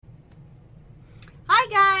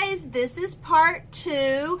Hi guys, this is part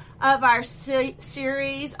 2 of our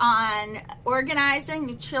series on organizing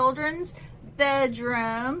the children's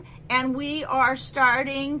bedroom, and we are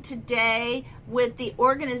starting today with the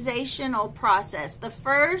organizational process. The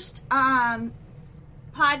first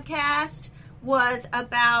podcast was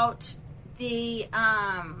about the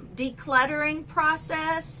decluttering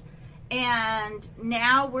process, and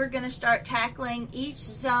now we're going to start tackling each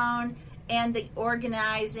zone and the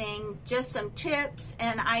organizing, just some tips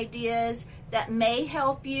and ideas that may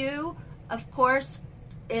help you. Of course,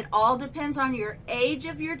 it all depends on your age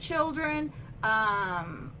of your children,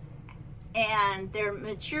 and their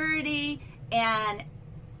maturity and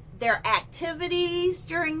their activities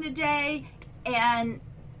during the day and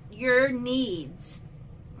your needs.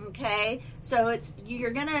 Okay, so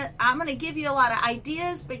I'm gonna give you a lot of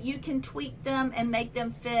ideas, but you can tweak them and make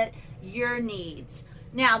them fit your needs.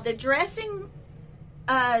 Now, the dressing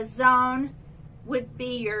zone would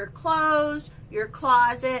be your clothes, your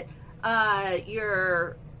closet,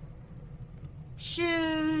 your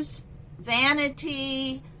shoes,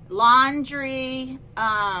 vanity, laundry,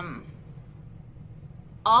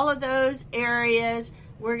 all of those areas.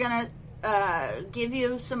 We're going to give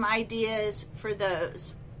you some ideas for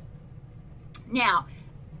those. Now,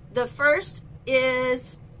 the first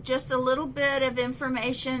is just a little bit of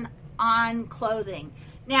information on clothing.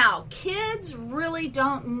 Now, kids really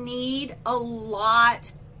don't need a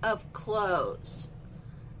lot of clothes.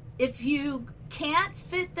 If you can't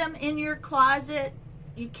fit them in your closet,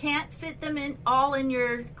 you can't fit them all in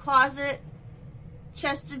your closet,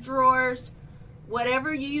 chest of drawers,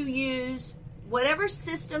 whatever you use, whatever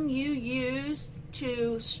system you use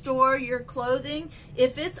to store your clothing,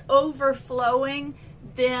 if it's overflowing,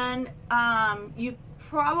 then you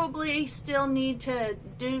probably still need to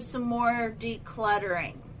do some more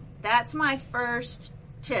decluttering. That's my first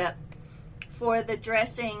tip for the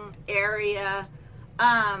dressing area.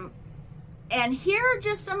 And here are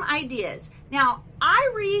just some ideas. Now,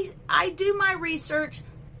 I do my research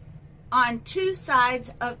on two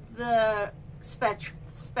sides of the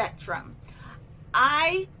spectrum.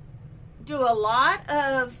 I do a lot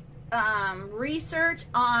of research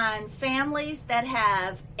on families that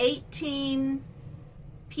have 18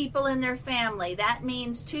 people in their family. That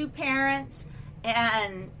means 2 parents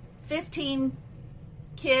and 15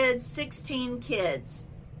 kids, 16 kids.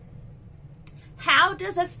 How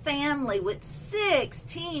does a family with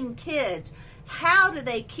 16 kids, how do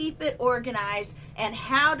they keep it organized and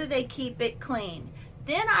how do they keep it clean?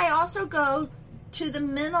 Then I also go to the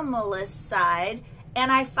minimalist side and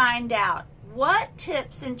I find out what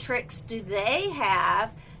tips and tricks do they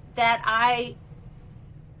have that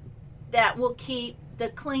will keep the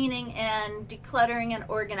cleaning and decluttering and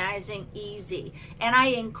organizing easy. And I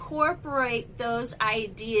incorporate those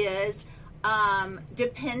ideas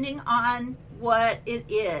depending on what it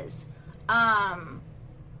is.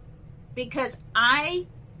 Because I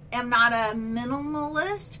am not a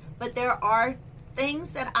minimalist, but there are things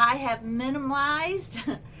that I have minimized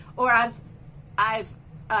or I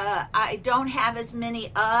don't have as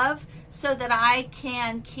many of, so that I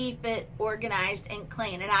can keep it organized and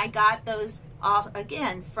clean. And I got those all,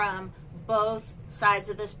 again, from both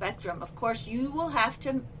sides of the spectrum. Of course, you will have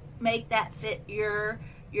to make that fit your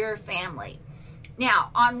family.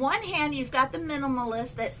 Now, on one hand, you've got the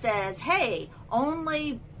minimalist that says, hey,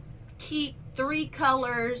 only keep 3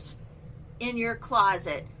 colors in your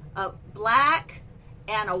closet, a black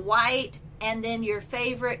and a white, and then your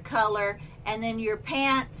favorite color, and then your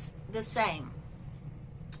pants the same,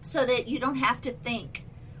 so that you don't have to think.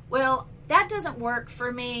 Well, that doesn't work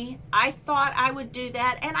for me. I thought I would do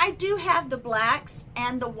that, and I do have the blacks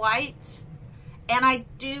and the whites, and I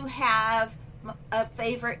do have a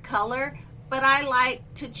favorite color, but I like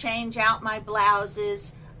to change out my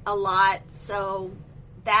blouses a lot, so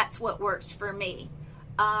that's what works for me.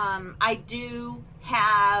 I do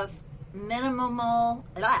have minimal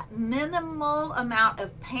amount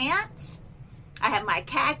of pants. I have my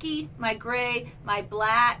khaki, my gray, my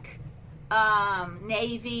black,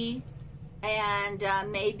 navy, and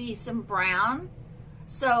maybe some brown.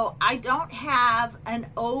 So I don't have an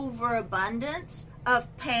overabundance of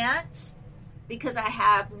pants because I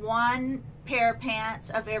have 1 pair of pants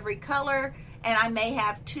of every color, and I may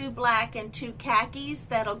have 2 black and 2 khakis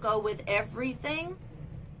that'll go with everything.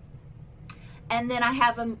 And then I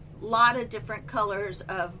have a lot of different colors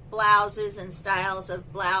of blouses and styles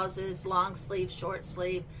of blouses, long sleeve, short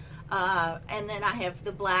sleeve. And then I have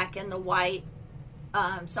the black and the white,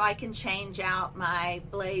 so I can change out my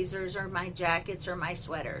blazers or my jackets or my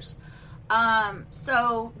sweaters.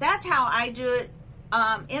 So that's how I do it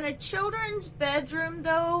In a children's bedroom,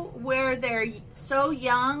 though, where they're so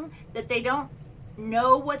young that they don't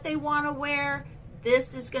know what they want to wear,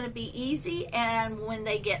 this is going to be easy. And when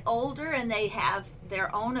they get older and they have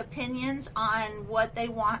their own opinions on what they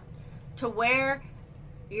want to wear,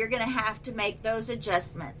 you're going to have to make those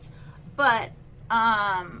adjustments. But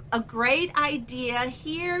a great idea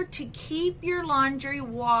here to keep your laundry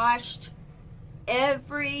washed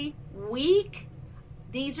every week.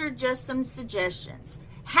 These are just some suggestions.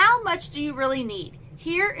 How much do you really need?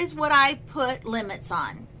 Here is what I put limits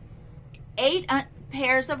on. 8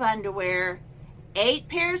 pairs of underwear, 8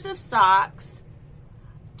 pairs of socks,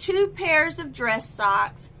 2 pairs of dress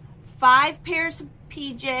socks, 5 pairs of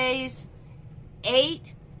PJs,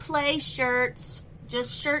 8 play shirts,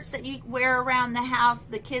 just shirts that you wear around the house.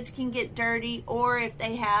 The kids can get dirty, or if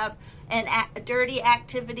they have a dirty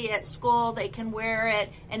activity at school, they can wear it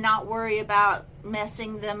and not worry about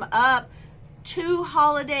messing them up. 2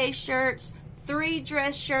 holiday shirts, 3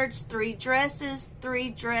 dress shirts, 3 dresses,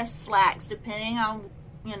 3 dress slacks, depending on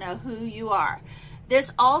who you are.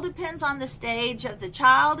 This all depends on the stage of the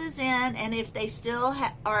child is in, and if they still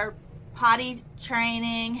are potty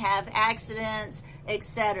training, have accidents,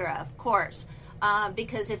 etc. Of course.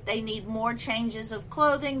 Because if they need more changes of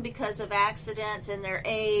clothing because of accidents and their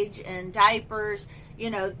age and diapers,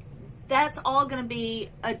 that's all going to be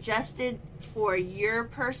adjusted for your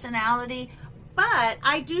personality. But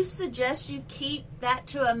I do suggest you keep that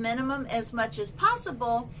to a minimum as much as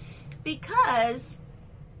possible, because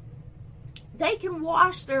they can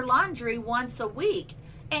wash their laundry once a week.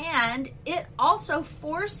 And it also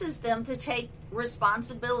forces them to take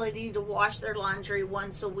responsibility to wash their laundry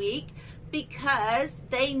once a week, because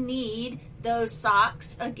they need those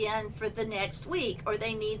socks again for the next week, or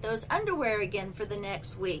they need those underwear again for the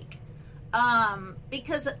next week.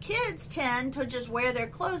 Because kids tend to just wear their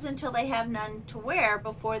clothes until they have none to wear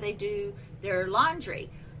before they do their laundry.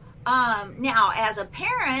 Now, as a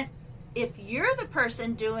parent, if you're the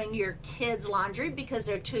person doing your kids' laundry because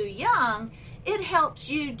they're too young, it helps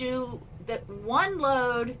you do the 1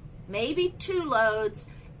 load, maybe 2 loads,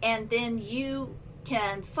 and then you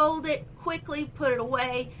can fold it quickly, put it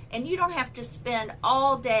away, and you don't have to spend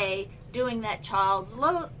all day doing that child's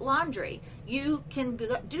laundry. You can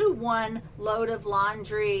do 1 load of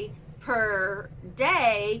laundry per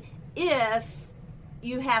day if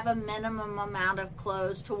you have a minimum amount of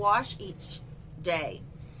clothes to wash each day.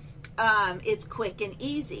 It's quick and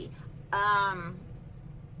easy.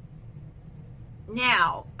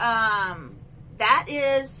 Now, that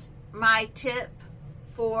is my tip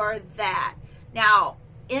for that. Now,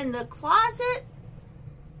 in the closet,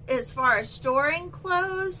 as far as storing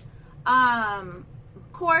clothes, of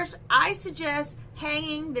course, I suggest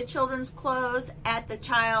hanging the children's clothes at the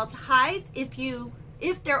child's height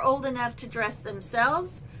if they're old enough to dress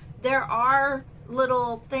themselves. There are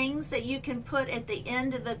little things that you can put at the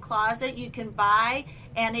end of the closet you can buy,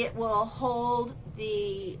 and it will hold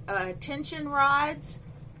the tension rods.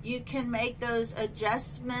 You can make those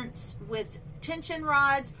adjustments with tension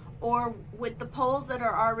rods or with the poles that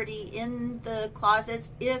are already in the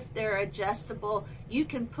closets. If they're adjustable, you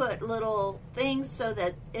can put little things so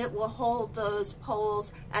that it will hold those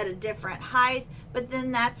poles at a different height, but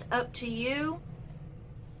then that's up to you.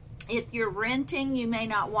 If you're renting, you may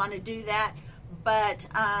not want to do that, but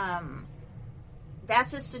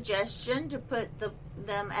that's a suggestion, to put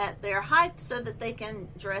them at their height so that they can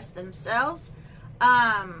dress themselves.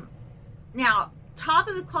 Now, top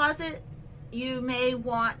of the closet, you may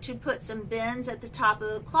want to put some bins at the top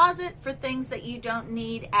of the closet for things that you don't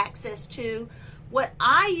need access to. What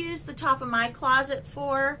I use the top of my closet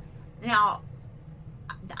for, now,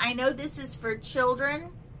 I know this is for children,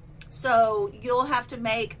 so you'll have to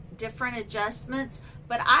make different adjustments,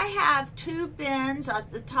 but I have 2 bins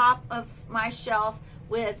at the top of my shelf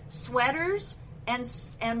with sweaters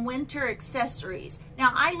and winter accessories.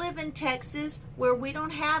 Now, I live in Texas where we don't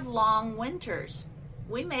have long winters.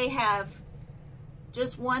 We may have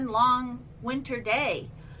just 1 long winter day.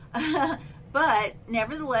 But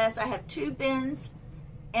nevertheless, I have 2 bins,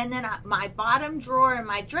 and then my bottom drawer in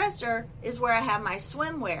my dresser is where I have my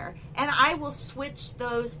swimwear, and I will switch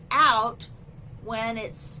those out when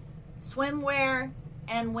it's swimwear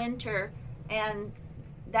and winter, and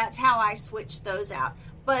that's how I switch those out.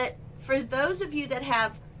 But for those of you that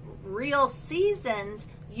have real seasons,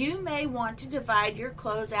 you may want to divide your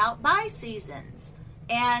clothes out by seasons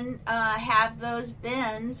and have those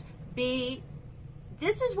bins be.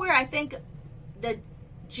 This is where I think the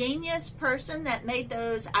genius person that made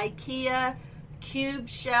those IKEA cube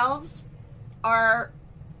shelves are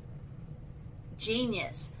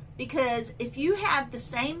genius. Because if you have the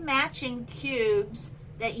same matching cubes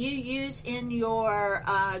that you use in your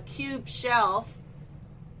cube shelf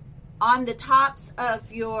on the tops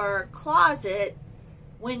of your closet,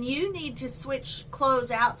 when you need to switch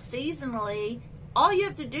clothes out seasonally, all you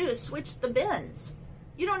have to do is switch the bins.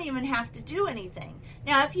 You don't even have to do anything.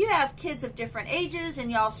 Now, if you have kids of different ages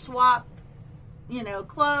and y'all swap,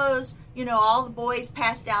 clothes, all the boys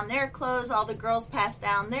pass down their clothes, all the girls pass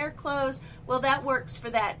down their clothes, well, that works for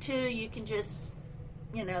that too. You can just,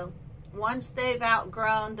 once they've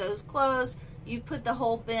outgrown those clothes, you put the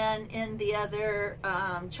whole bin in the other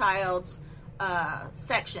child's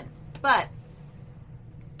section. But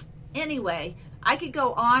anyway, I could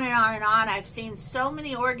go on and on and on. I've seen so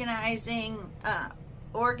many organizers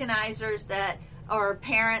that or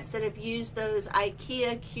parents that have used those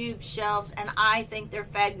IKEA cube shelves, and I think they're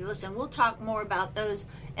fabulous, and we'll talk more about those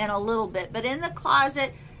in a little bit. But in the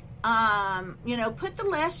closet, put the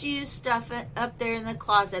less used stuff up there in the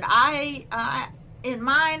closet. In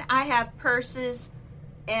mine, I have purses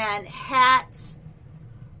and hats,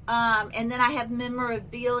 and then I have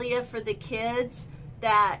memorabilia for the kids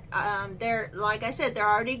that they're, like I said, they're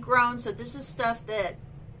already grown, so this is stuff that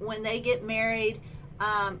when they get married.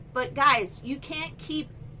 But guys, you can't keep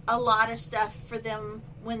a lot of stuff for them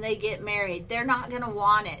when they get married. They're not going to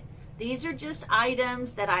want it. These are just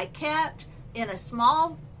items that I kept in a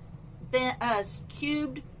small bin,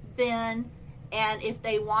 cubed bin, and if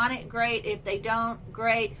they want it, great. If they don't,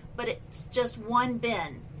 great. But it's just one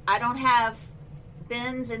bin. I don't have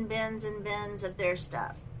bins and bins and bins of their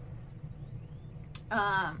stuff.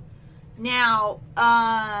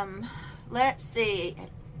 Let's see.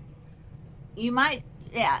 You might,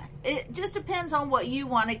 it just depends on what you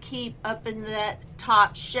want to keep up in that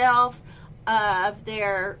top shelf of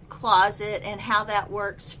their closet and how that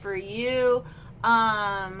works for you.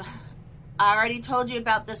 I already told you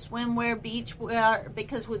about the swimwear, beachwear,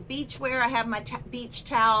 because with beachwear I have my beach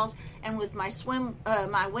towels, and with my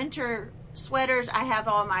my winter sweaters I have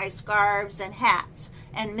all my scarves and hats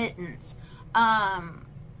and mittens.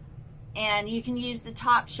 And you can use the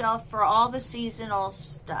top shelf for all the seasonal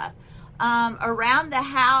stuff. Around the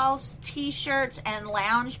house, t-shirts and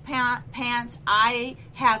lounge pants I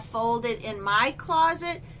have folded in my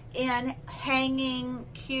closet in hanging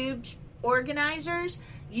cube organizers.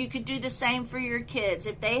 You could do the same for your kids.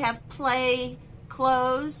 If they have play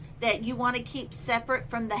clothes that you want to keep separate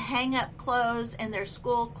from the hang-up clothes and their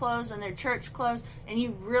school clothes and their church clothes, and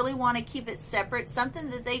you really want to keep it separate, something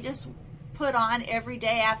that they just put on every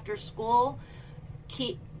day after school,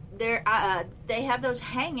 they have those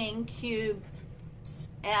hanging cubes,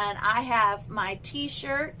 and I have my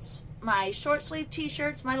t-shirts, my short sleeve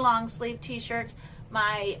t-shirts, my long sleeve t-shirts,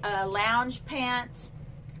 my lounge pants,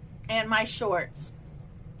 and my shorts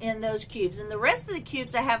in those cubes. And the rest of the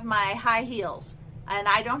cubes, I have my high heels, and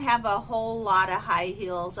I don't have a whole lot of high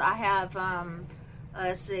heels. I have,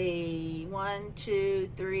 let's see, 1, 2,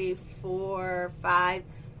 3, 4, 5,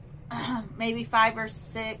 maybe 5 or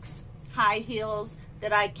 6 high heels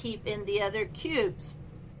that I keep in the other cubes.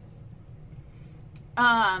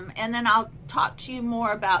 And then I'll talk to you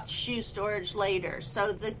more about shoe storage later.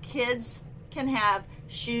 So the kids can have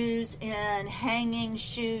shoes in hanging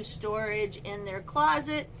shoe storage in their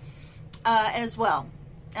closet as well.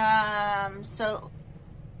 So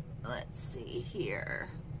let's see here.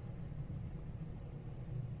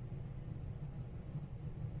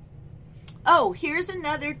 Oh, here's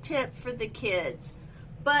another tip for the kids.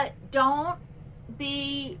 But don't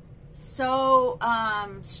be so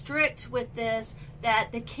strict with this that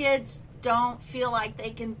the kids don't feel like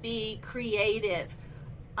they can be creative.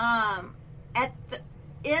 At the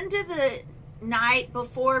end of the night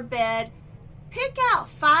before bed, pick out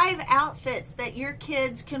 5 outfits that your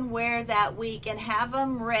kids can wear that week and have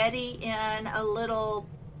them ready in a little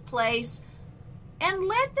place, and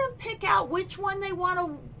let them pick out which one they want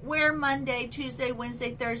to wear Monday, Tuesday,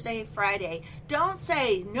 Wednesday, Thursday, Friday. Don't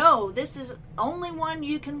say, no, this is only one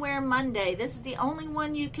you can wear Monday. This is the only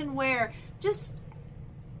one you can wear. Just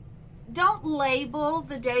don't label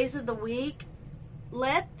the days of the week.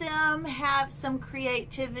 Let them have some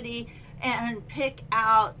creativity and pick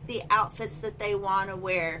out the outfits that they want to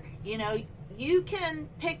wear. You can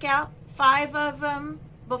pick out 5 of them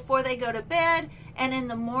before they go to bed, and in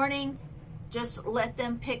the morning, just let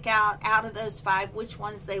them pick out of those 5 which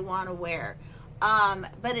ones they want to wear.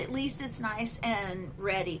 But at least it's nice and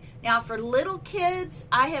ready. Now, for little kids,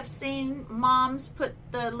 I have seen moms put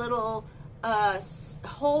the little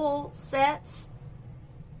whole sets.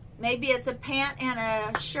 Maybe it's a pant and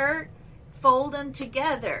a shirt, fold them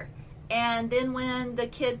together. And then when the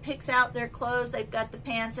kid picks out their clothes, they've got the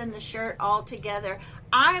pants and the shirt all together.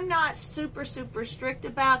 I'm not super strict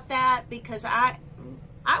about that because I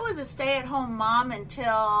was a stay-at-home mom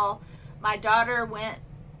until my daughter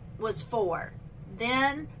was 4.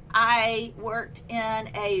 Then I worked in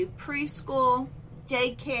a preschool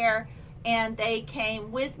daycare, and they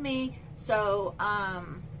came with me. So,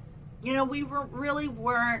 we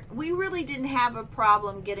really didn't have a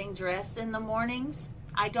problem getting dressed in the mornings.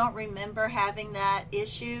 I don't remember having that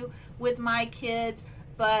issue with my kids,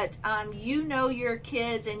 but you know your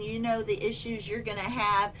kids and you know the issues you're going to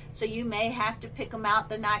have, so you may have to pick them out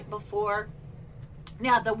the night before.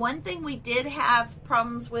 Now, the one thing we did have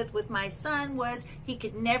problems with my son was he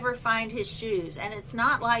could never find his shoes, and it's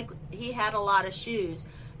not like he had a lot of shoes.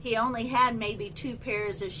 He only had maybe 2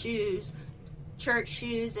 pairs of shoes, church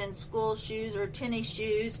shoes and school shoes or tennis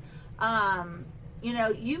shoes.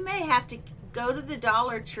 You may have to go to the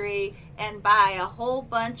Dollar Tree and buy a whole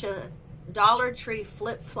bunch of Dollar Tree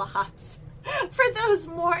flip-flops for those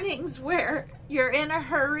mornings where you're in a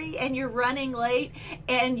hurry and you're running late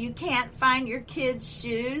and you can't find your kids'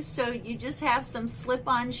 shoes. So you just have some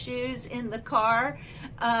slip-on shoes in the car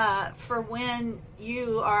for when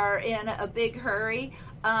you are in a big hurry.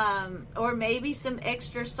 Or maybe some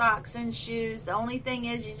extra socks and shoes. The only thing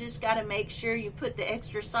is you just got to make sure you put the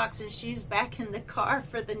extra socks and shoes back in the car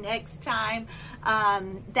for the next time.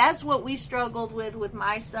 That's what we struggled with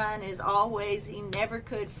my son, is always he never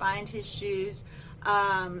could find his shoes.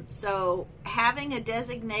 So having a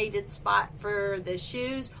designated spot for the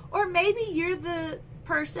shoes, or maybe you're the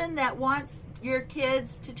person that wants your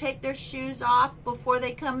kids to take their shoes off before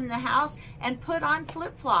they come in the house and put on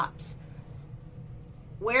flip-flops.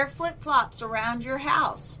 Wear flip-flops around your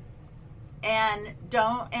house, and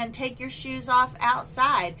take your shoes off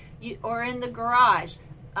outside or in the garage.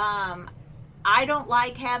 I don't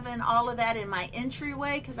like having all of that in my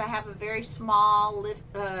entryway because I have a very small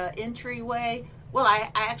entryway. Well,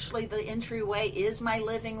 the entryway is my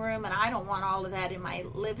living room, and I don't want all of that in my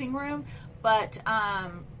living room. But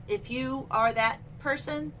if you are that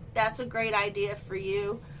person, that's a great idea for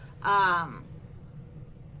you.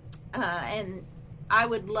 And I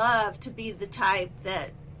would love to be the type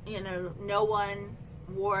that, no one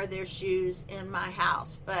wore their shoes in my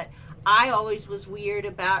house. But I always was weird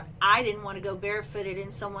about, I didn't want to go barefooted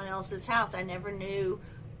in someone else's house. I never knew,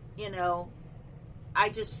 I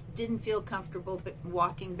just didn't feel comfortable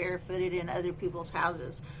walking barefooted in other people's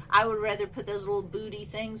houses. I would rather put those little booty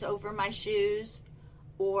things over my shoes,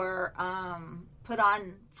 or put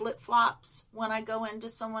on flip-flops when I go into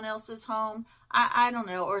someone else's home. I don't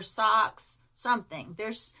know, or socks. Something.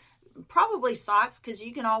 There's probably socks, because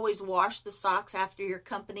you can always wash the socks after your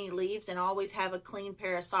company leaves and always have a clean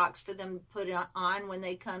pair of socks for them to put on when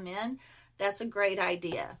they come in. That's a great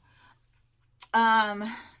idea.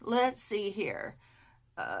 Let's see here.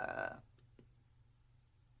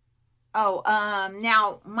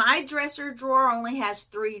 Now my dresser drawer only has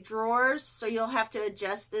 3 drawers, so you'll have to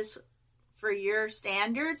adjust this for your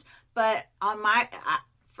standards. But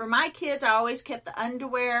for my kids, I always kept the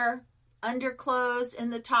underclothes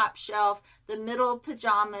in the top shelf, the middle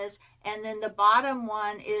pajamas, and then the bottom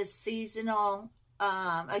one is seasonal.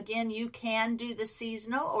 Again, you can do the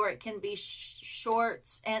seasonal, or it can be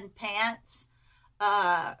shorts and pants,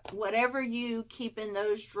 whatever you keep in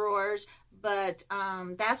those drawers. But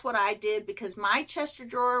that's what I did, because my Chester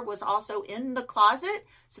drawer was also in the closet,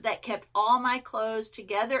 so that kept all my clothes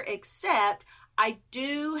together, except I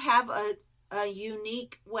do have a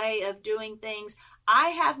unique way of doing things. I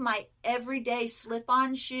have my everyday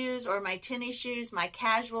slip-on shoes, or my tennis shoes, my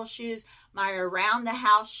casual shoes, my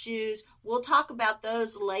around-the-house shoes. We'll talk about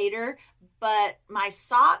those later. But my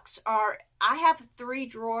socks I have 3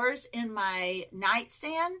 drawers in my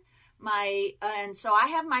nightstand. And so I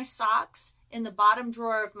have my socks in the bottom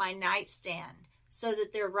drawer of my nightstand, so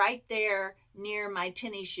that they're right there near my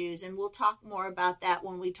tennis shoes. And we'll talk more about that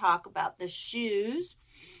when we talk about the shoes.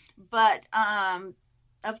 But,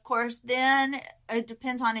 of course, then it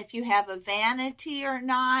depends on if you have a vanity or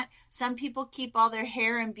not. Some people keep all their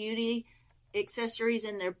hair and beauty accessories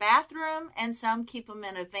in their bathroom, and some keep them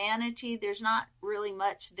in a vanity. There's not really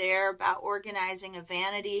much there about organizing a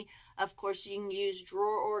vanity. Of course, you can use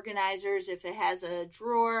drawer organizers if it has a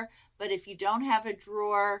drawer, but if you don't have a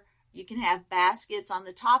drawer, you can have baskets on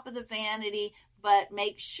the top of the vanity. But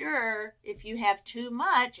make sure, if you have too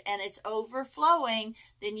much and it's overflowing,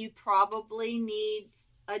 then you probably need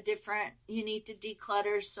you need to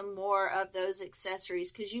declutter some more of those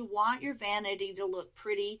accessories, because you want your vanity to look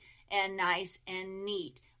pretty and nice and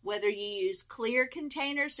neat. Whether you use clear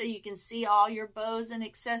containers so you can see all your bows and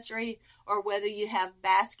accessories, or whether you have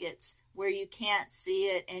baskets where you can't see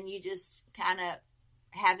it and you just kind of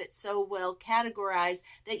have it so well categorized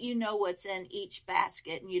that you know what's in each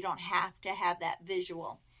basket and you don't have to have that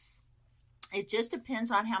visual. It just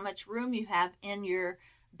depends on how much room you have in your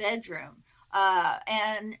bedroom.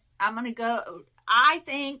 And I'm going to go, I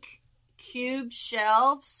think cube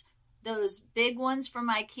shelves, those big ones from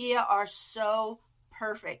IKEA, are so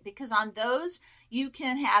perfect because on those you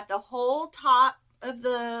can have the whole top of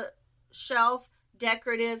the shelf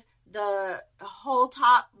decorative, the whole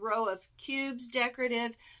top row of cubes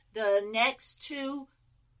decorative, the next two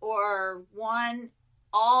or one,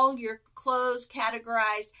 all your clothes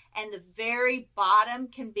categorized, and the very bottom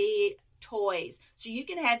can be toys. So you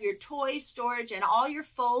can have your toy storage and all your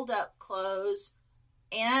fold up clothes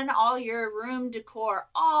and all your room decor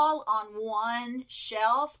all on one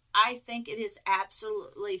shelf. I think it is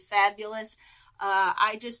absolutely fabulous.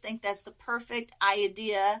 I just think that's the perfect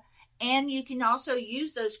idea. And you can also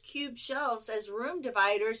use those cube shelves as room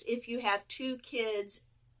dividers. If you have two kids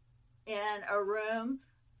in a room,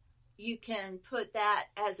 you can put that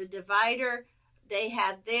as a divider. They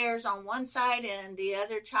have theirs on one side and the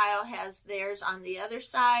other child has theirs on the other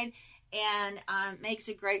side, and makes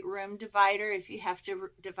a great room divider if you have to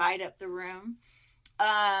divide up the room.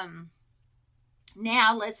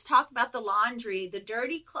 Now let's talk about the laundry. The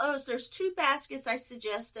dirty clothes, there's two baskets I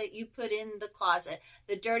suggest that you put in the closet.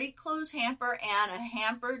 The dirty clothes hamper and a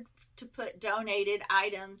hamper to put donated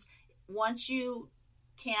items. Once you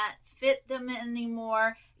can't fit them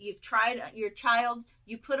anymore, you've tried your child,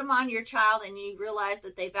 you put them on your child and you realize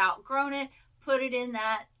that they've outgrown it, put it in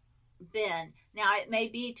that bin. Now it may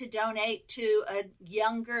be to donate to a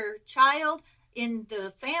younger child in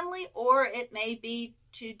the family, or it may be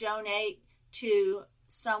to donate to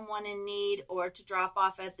someone in need or to drop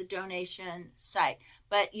off at the donation site.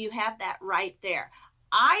 But you have that right there.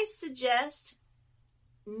 I suggest,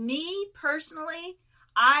 me personally,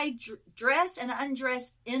 I dress and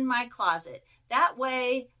undress in my closet. That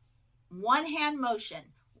way, one hand motion.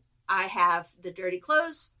 I have the dirty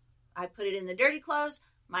clothes. I put it in the dirty clothes.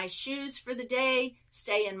 My shoes for the day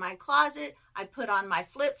stay in my closet. I put on my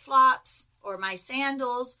flip-flops or my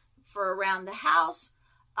sandals for around the house.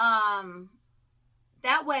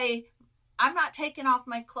 That way, I'm not taking off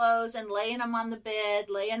my clothes and laying them on the bed,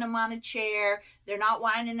 laying them on a chair. They're not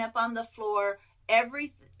winding up on the floor.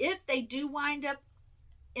 If they do wind up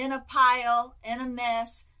in a pile, in a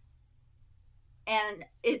mess, and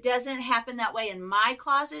it doesn't happen that way in my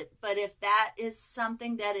closet, but if that is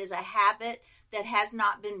something that is a habit that has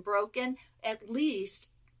not been broken, at least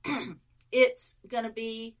it's going to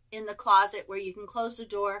be in the closet where you can close the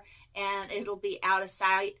door and it'll be out of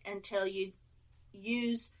sight until you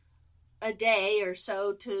use a day or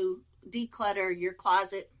so to declutter your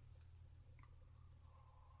closet.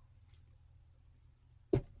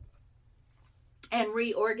 And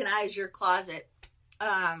reorganize your closet.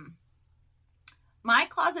 My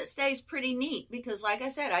closet stays pretty neat because, like I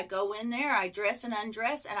said, I go in there, I dress and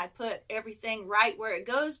undress, and I put everything right where it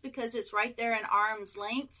goes because it's right there in arm's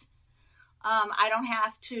length. I don't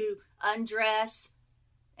have to undress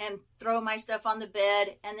and throw my stuff on the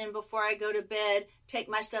bed, and then before I go to bed, take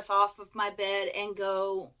my stuff off of my bed and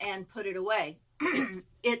go and put it away.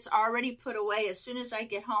 It's already put away as soon as I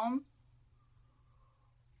get home.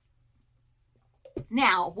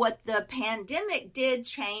 Now, what the pandemic did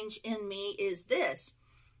change in me is this.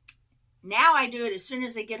 Now I do it as soon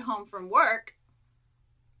as I get home from work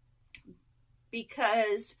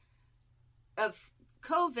because of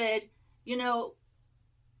COVID. You know,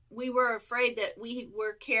 we were afraid that we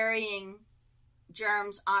were carrying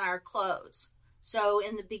germs on our clothes. So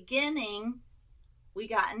in the beginning, we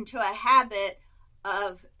got into a habit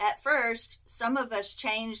of, at first, some of us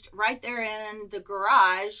changed right there in the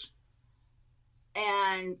garage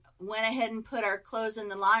and went ahead and put our clothes in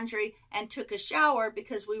the laundry and took a shower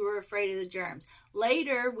because we were afraid of the germs.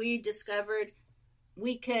 Later, we discovered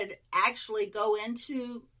we could actually go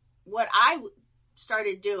into what I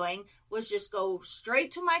started doing was just go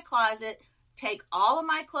straight to my closet, take all of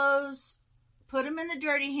my clothes, put them in the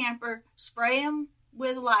dirty hamper, spray them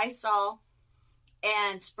with Lysol,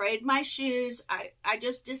 and sprayed my shoes. I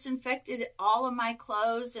just disinfected all of my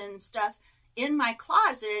clothes and stuff in my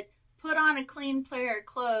closet, put on a clean pair of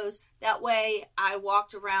clothes. That way I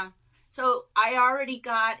walked around. So I already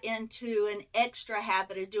got into an extra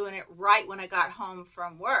habit of doing it right when I got home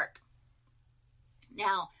from work.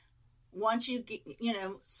 Now, once you get,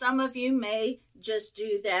 some of you may just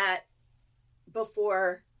do that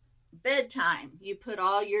before bedtime. You put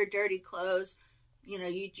all your dirty clothes,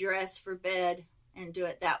 you dress for bed and do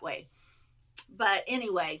it that way. But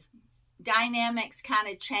anyway, dynamics kind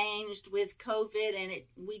of changed with COVID, and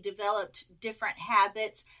we developed different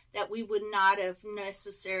habits that we would not have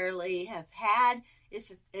necessarily have had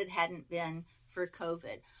if it hadn't been for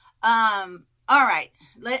COVID. All right,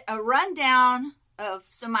 a rundown of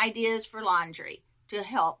some ideas for laundry to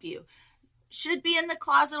help you. Should be in the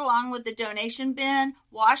closet along with the donation bin.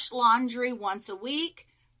 Wash laundry once a week.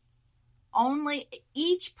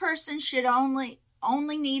 Each person should only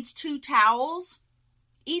needs 2 towels.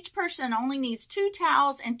 Each person only needs 2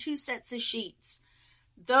 towels and 2 sets of sheets.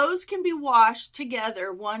 Those can be washed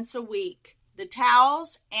together once a week. The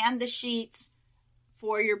towels and the sheets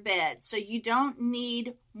for your bed. So you don't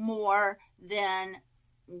need more than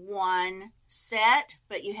 1 set,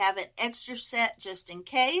 but you have an extra set just in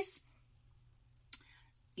case.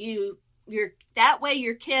 That way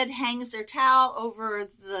your kid hangs their towel over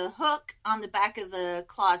the hook on the back of the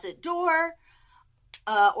closet door,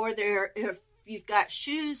 or if you've got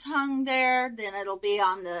shoes hung there, then it'll be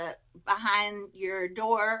on behind your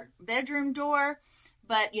bedroom door.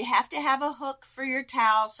 But you have to have a hook for your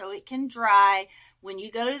towel so it can dry. When you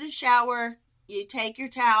go to the shower, you take your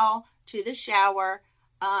towel to the shower.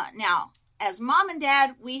 Now, as mom and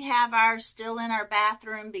dad, we have ours still in our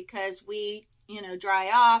bathroom because we, dry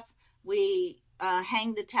off. We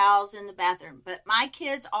hang the towels in the bathroom. But my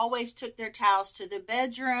kids always took their towels to the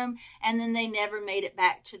bedroom, and then they never made it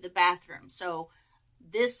back to the bathroom. So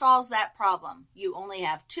this solves that problem. You only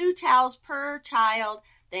have 2 towels per child.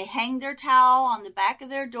 They hang their towel on the back of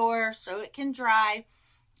their door so it can dry.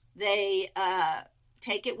 They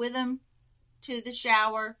take it with them to the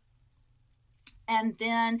shower. And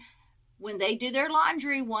then when they do their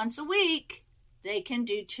laundry once a week, they can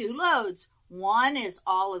do 2 loads. One is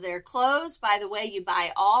all of their clothes. By the way, you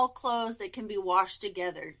buy all clothes that can be washed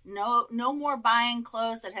together. No more buying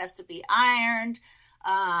clothes that has to be ironed,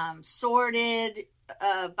 sorted.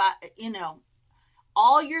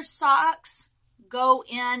 All your socks go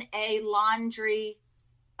in a laundry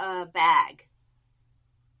bag.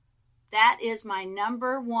 That is my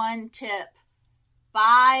number 1 tip.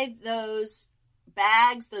 Buy those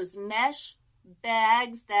bags, those mesh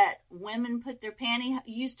bags that women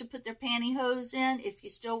used to put their pantyhose in. If you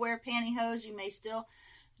still wear pantyhose,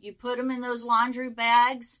 you put them in those laundry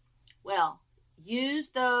bags. Well, use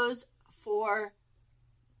those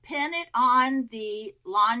pin it on the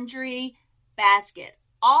laundry basket.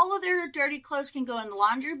 All of their dirty clothes can go in the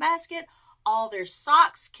laundry basket. All their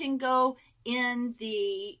socks can go in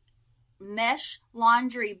the mesh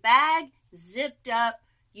laundry bag, zipped up.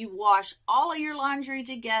 You wash all of your laundry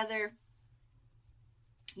together.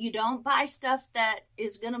 You don't buy stuff that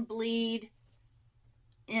is going to bleed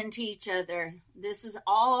into each other. This is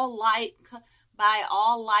all light. Buy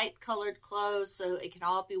all light colored clothes so it can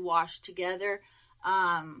all be washed together.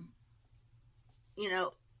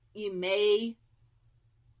 You may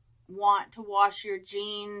want to wash your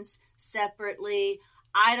jeans separately.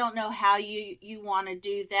 I don't know how you want to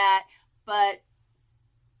do that, but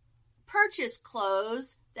purchase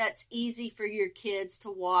clothes that's easy for your kids to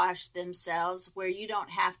wash themselves, where you don't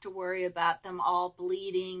have to worry about them all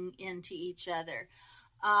bleeding into each other.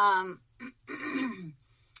 And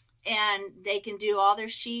they can do all their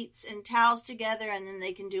sheets and towels together, and then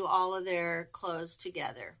they can do all of their clothes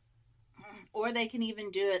together. Or they can even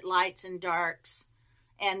do it lights and darks,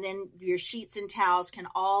 and then your sheets and towels can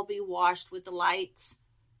all be washed with the lights,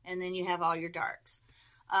 and then you have all your darks.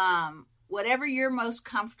 Whatever you're most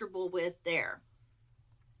comfortable with there.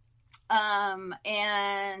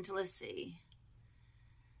 And let's see.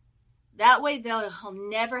 That way they'll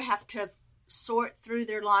never have to sort through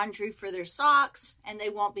their laundry for their socks, and they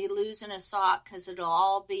won't be losing a sock because it'll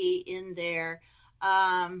all be in there.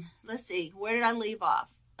 Let's see. Where did I leave off?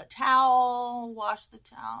 A towel, wash the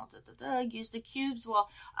towel, use the cubes.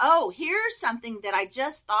 Here's something that I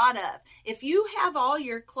just thought of. If you have all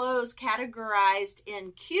your clothes categorized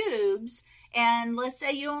in cubes, and let's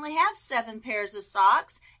say you only have 7 pairs of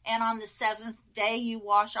socks, and on the 7th day you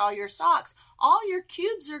wash all your socks, all your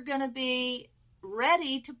cubes are going to be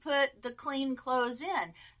ready to put the clean clothes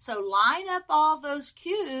in. So line up all those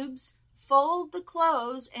cubes, fold the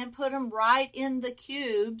clothes, and put them right in the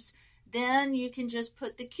cubes. Then you can just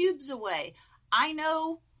put the cubes away. I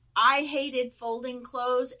know I hated folding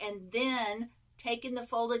clothes and then taking the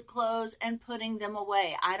folded clothes and putting them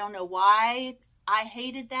away. I don't know why I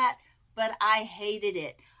hated that, but I hated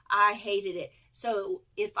it. So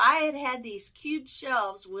if I had had these cube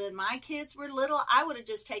shelves when my kids were little, I would have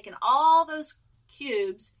just taken all those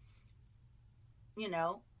cubes,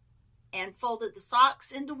 and folded the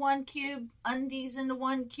socks into one cube, undies into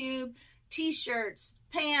one cube, t-shirts,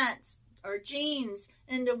 pants, or jeans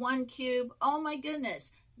into one cube. Oh my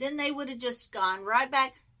goodness. then they would have just gone right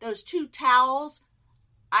back. Those 2 towels,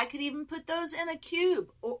 I could even put those in a cube,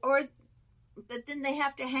 but then they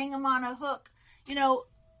have to hang them on a hook. You know,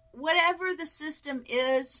 whatever the system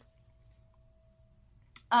is,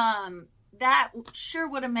 that sure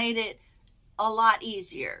would have made it a lot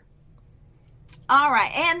easier. All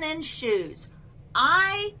right, and then shoes.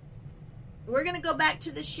 We're going to go back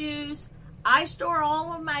to the shoes. I store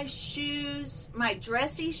all of my shoes, my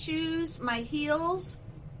dressy shoes, my heels,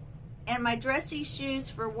 and my dressy shoes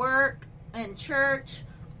for work and church.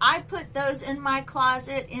 I put those in my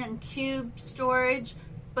closet in cube storage,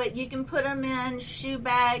 but you can put them in shoe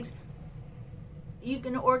bags. You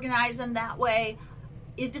can organize them that way.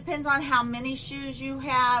 It depends on how many shoes you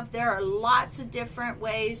have. There are lots of different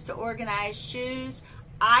ways to organize shoes.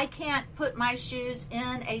 I can't put my shoes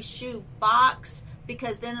in a shoe box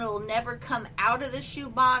because then it'll never come out of the shoe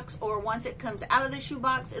box, or once it comes out of the shoe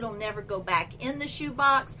box, it'll never go back in the shoe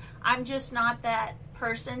box. I'm just not that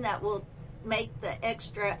person that will make the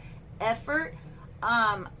extra effort.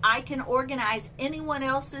 I can organize anyone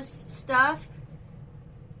else's stuff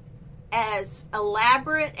as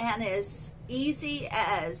elaborate and as easy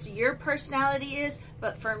as your personality is,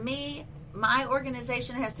 but for me, my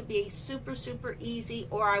organization has to be super, super easy,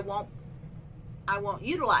 or I won't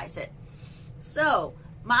utilize it. So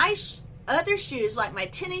my other shoes, like my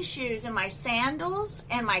tennis shoes and my sandals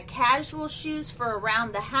and my casual shoes for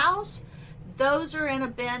around the house, those are in a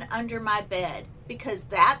bin under my bed, because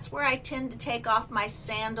that's where I tend to take off my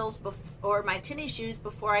sandals or my tennis shoes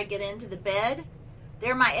before I get into the bed.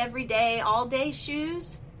 They're my everyday, all-day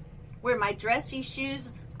shoes. Where my dressy shoes,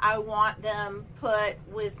 I want them put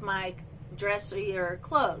with my dressier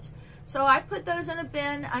clothes. So I put those in a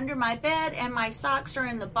bin under my bed, and my socks are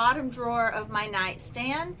in the bottom drawer of my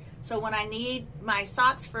nightstand. So when I need my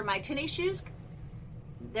socks for my tennis shoes,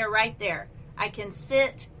 they're right there. I can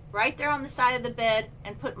sit right there on the side of the bed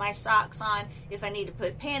and put my socks on. If I need to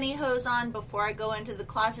put pantyhose on before I go into the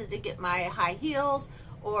closet to get my high heels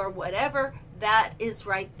or whatever, that is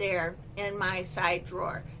right there in my side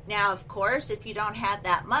drawer. Now, of course, if you don't have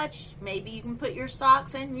that much, maybe you can put your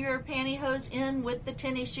socks and your pantyhose in with the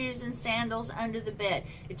tennis shoes and sandals under the bed.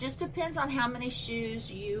 It just depends on how many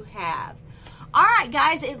shoes you have. All right,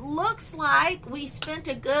 guys, it looks like we spent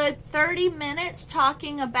a good 30 minutes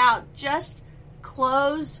talking about just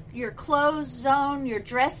clothes, your clothes zone, your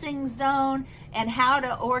dressing zone, and how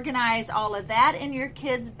to organize all of that in your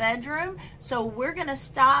kid's bedroom. So we're going to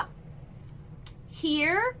stop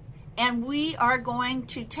here, and we are going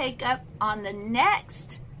to take up on the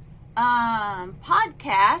next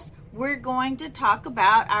podcast. We're going to talk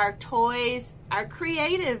about our toys, our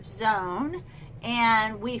creative zone,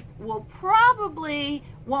 and we will probably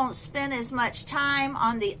won't spend as much time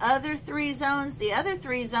on the other 3 zones. The other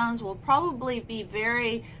 3 zones will probably be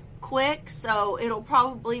very quick, so it'll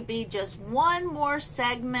probably be just one more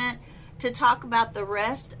segment to talk about the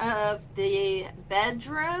rest of the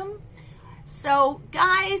bedroom. So,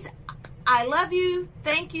 guys, I love you.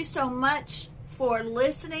 Thank you so much for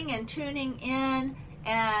listening and tuning in,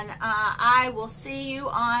 and I will see you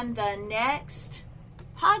on the next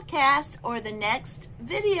podcast or the next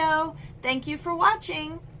video. Thank you for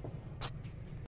watching.